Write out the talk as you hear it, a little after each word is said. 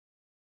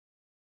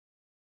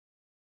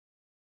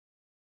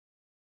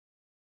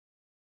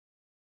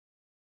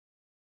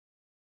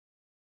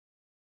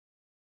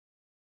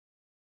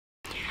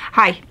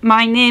Hi,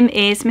 my name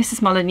is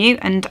Mrs. Molyneux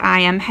and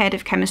I am Head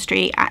of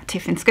Chemistry at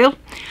Tiffin School.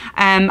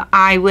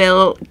 I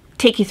will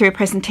take you through a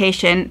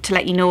presentation to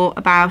let you know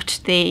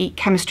about the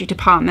chemistry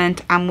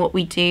department and what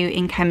we do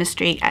in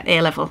chemistry at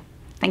A level.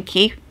 Thank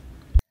you.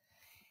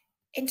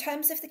 In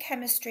terms of the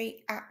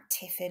chemistry at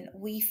Tiffin,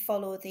 we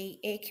follow the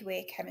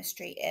AQA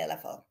chemistry A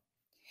level.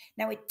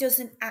 Now, it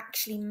doesn't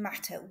actually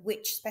matter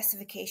which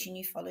specification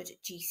you followed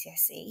at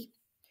GCSE.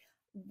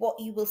 What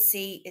you will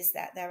see is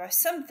that there are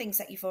some things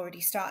that you've already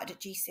started at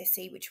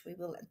GCSE, which we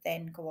will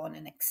then go on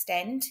and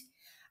extend.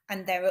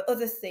 And there are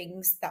other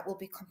things that will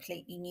be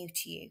completely new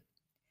to you.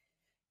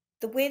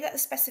 The way that the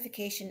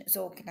specification is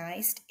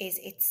organised is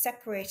it's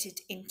separated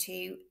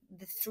into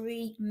the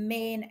three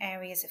main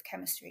areas of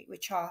chemistry,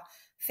 which are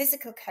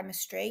physical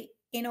chemistry,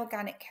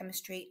 inorganic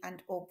chemistry,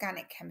 and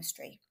organic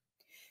chemistry.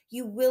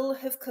 You will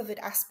have covered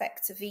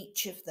aspects of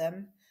each of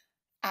them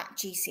at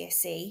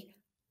GCSE,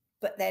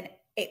 but then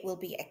it will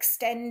be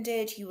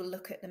extended. You will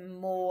look at them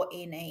more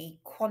in a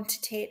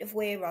quantitative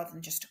way rather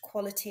than just a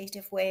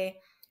qualitative way.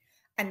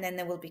 And then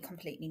there will be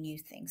completely new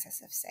things,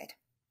 as I've said.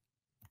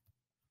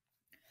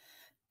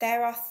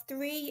 There are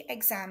 3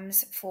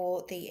 exams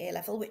for the A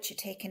level, which are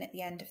taken at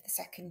the end of the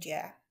second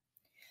year.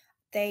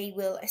 They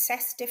will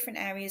assess different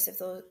areas of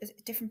those,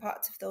 different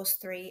parts of those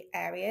 3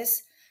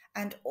 areas,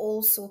 and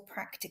also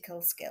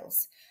practical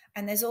skills.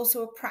 And there's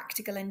also a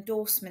practical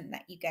endorsement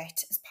that you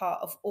get as part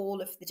of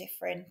all of the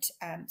different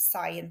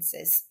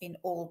sciences in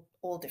all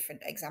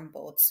different exam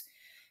boards.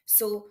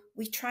 So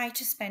we try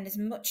to spend as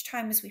much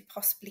time as we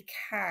possibly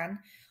can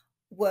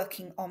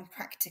working on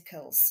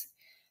practicals.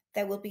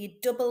 There will be a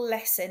double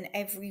lesson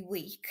every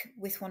week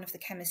with one of the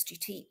chemistry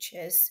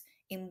teachers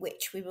in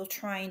which we will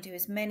try and do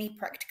as many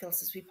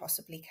practicals as we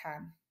possibly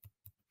can.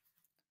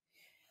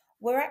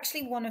 We're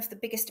actually one of the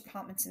biggest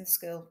departments in the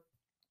school,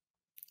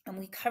 and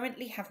we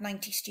currently have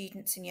 90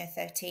 students in year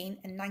 13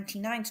 and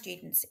 99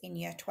 students in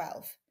year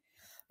 12.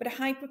 But a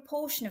high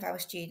proportion of our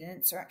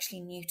students are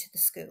actually new to the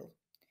school.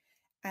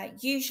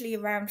 Usually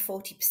around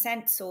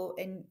 40%, so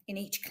in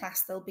each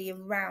class there'll be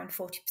around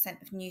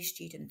 40% of new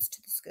students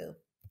to the school.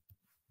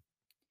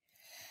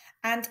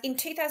 And in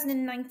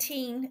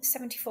 2019,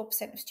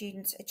 74% of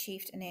students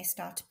achieved an A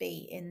star to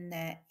B in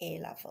their A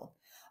level.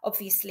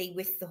 Obviously,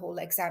 with the whole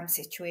exam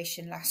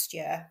situation last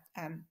year,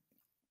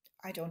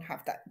 I don't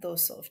have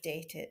those sort of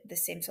data, the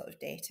same sort of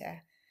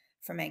data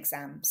from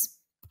exams.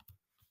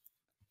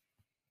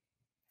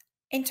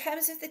 In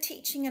terms of the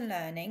teaching and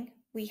learning,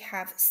 we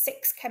have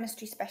 6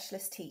 chemistry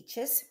specialist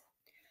teachers.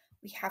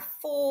 We have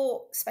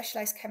 4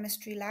 specialised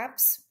chemistry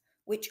labs,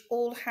 which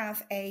all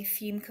have a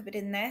fume cupboard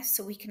in there,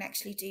 so we can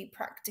actually do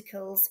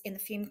practicals in the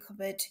fume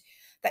cupboard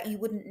that you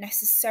wouldn't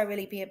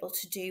necessarily be able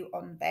to do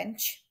on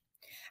bench.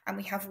 And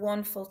we have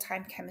 1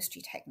 full-time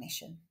chemistry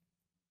technician.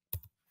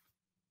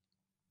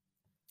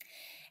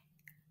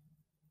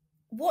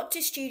 What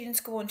do students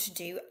go on to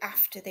do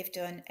after they've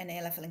done an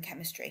A level in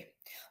chemistry?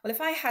 Well,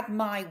 if I had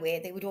my way,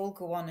 they would all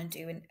go on and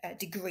do a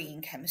degree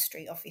in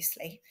chemistry,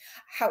 obviously.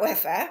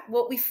 However,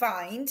 what we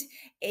find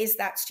is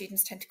that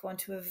students tend to go on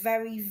to a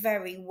very,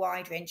 very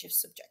wide range of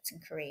subjects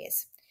and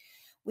careers.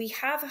 We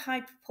have a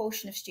high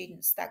proportion of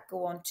students that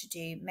go on to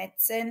do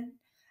medicine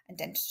and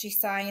dentistry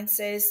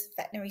sciences,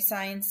 veterinary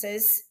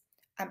sciences,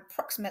 and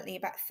approximately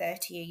about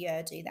 30 a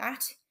year do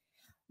that.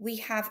 We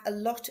have a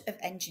lot of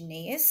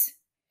engineers.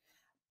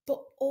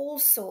 But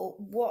also,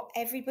 what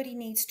everybody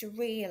needs to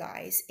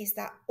realise is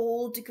that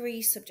all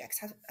degree subjects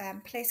have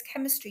place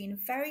chemistry in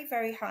very,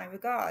 very high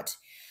regard.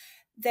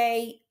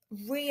 They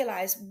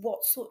realise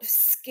what sort of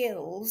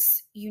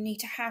skills you need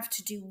to have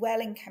to do well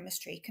in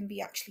chemistry can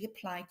be actually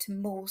applied to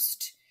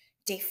most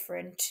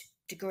different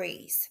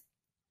degrees.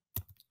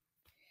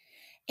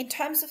 In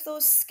terms of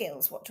those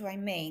skills, what do I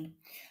mean?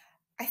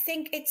 I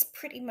think it's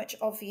pretty much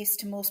obvious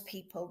to most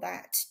people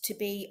that to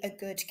be a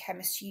good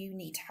chemist, you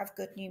need to have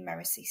good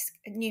numeracy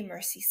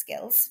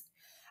skills.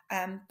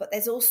 But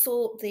there's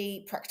also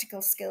the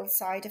practical skill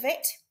side of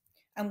it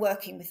and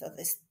working with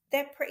others.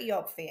 They're pretty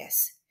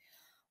obvious.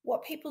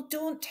 What people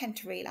don't tend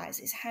to realise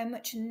is how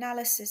much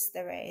analysis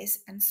there is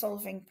and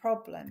solving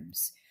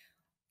problems.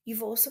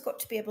 You've also got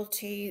to be able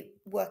to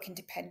work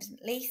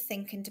independently,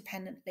 think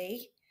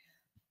independently,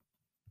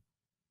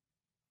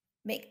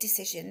 make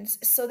decisions.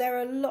 So there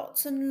are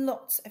lots and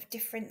lots of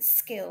different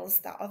skills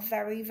that are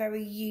very,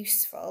 very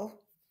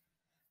useful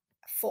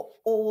for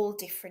all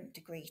different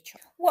degree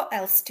choices. What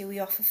else do we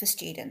offer for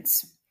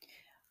students?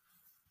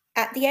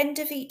 At the end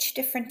of each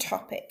different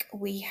topic,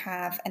 we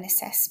have an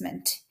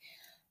assessment.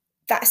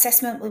 That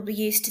assessment will be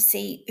used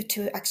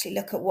to actually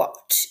look at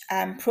what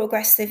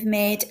progress they've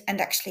made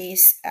and actually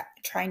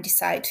try and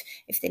decide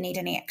if they need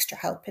any extra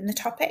help in the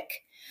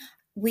topic.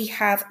 We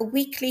have a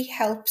weekly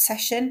help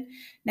session.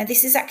 Now,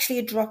 this is actually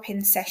a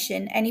drop-in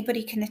session.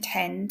 Anybody can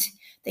attend.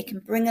 They can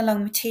bring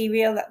along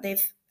material that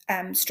they've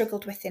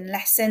struggled with in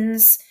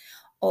lessons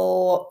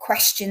or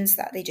questions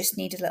that they just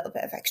need a little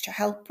bit of extra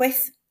help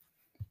with.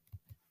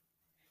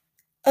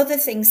 Other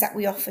things that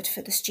we offered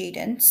for the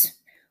students,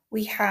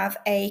 we have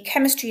a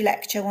chemistry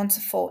lecture once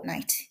a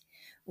fortnight.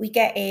 We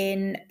get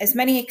in as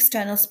many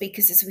external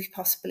speakers as we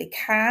possibly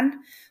can.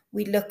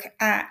 We look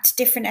at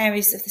different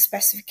areas of the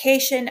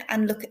specification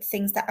and look at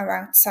things that are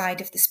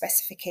outside of the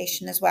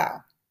specification as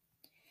well.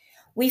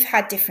 We've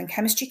had different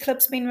chemistry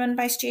clubs being run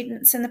by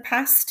students in the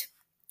past.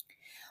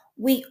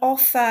 We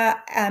offer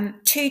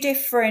 2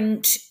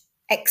 different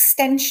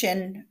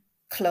extension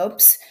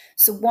clubs.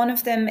 So one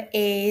of them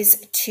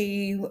is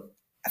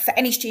for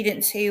any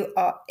students who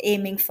are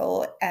aiming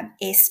for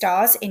A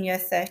stars in year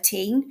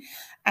 13,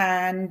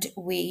 and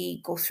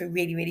we go through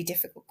really, really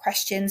difficult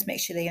questions, make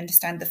sure they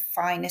understand the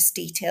finest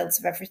details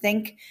of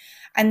everything.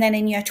 And then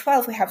in year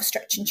 12, we have a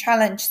stretch and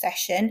challenge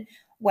session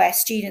where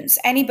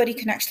anybody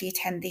can actually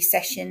attend these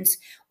sessions,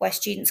 where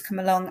students come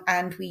along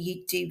and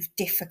we do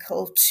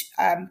difficult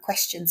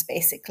questions,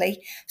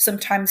 basically,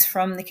 sometimes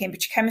from the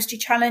Cambridge Chemistry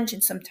Challenge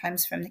and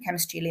sometimes from the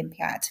Chemistry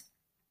Olympiad.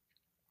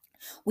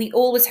 We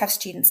always have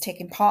students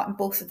taking part in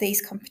both of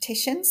these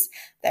competitions.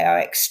 They are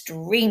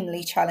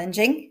extremely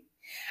challenging,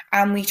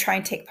 and we try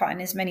and take part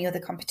in as many other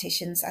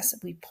competitions as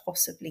we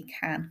possibly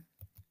can.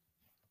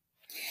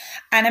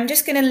 And I'm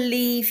just going to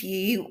leave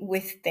you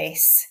with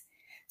this.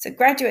 So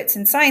graduates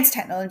in science,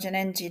 technology and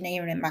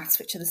engineering and maths,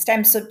 which are the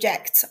STEM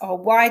subjects, are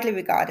widely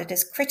regarded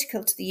as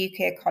critical to the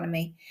UK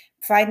economy,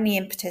 providing the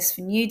impetus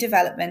for new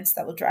developments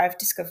that will drive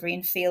discovery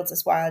in fields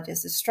as wide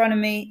as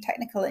astronomy,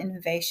 technical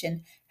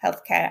innovation,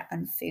 healthcare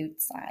and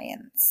food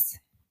science.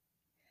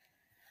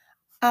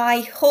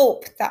 I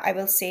hope that I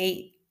will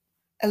see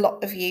a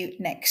lot of you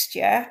next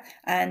year,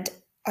 and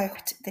I hope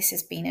this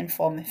has been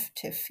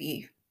informative for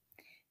you.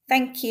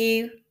 Thank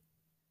you.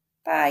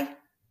 Bye.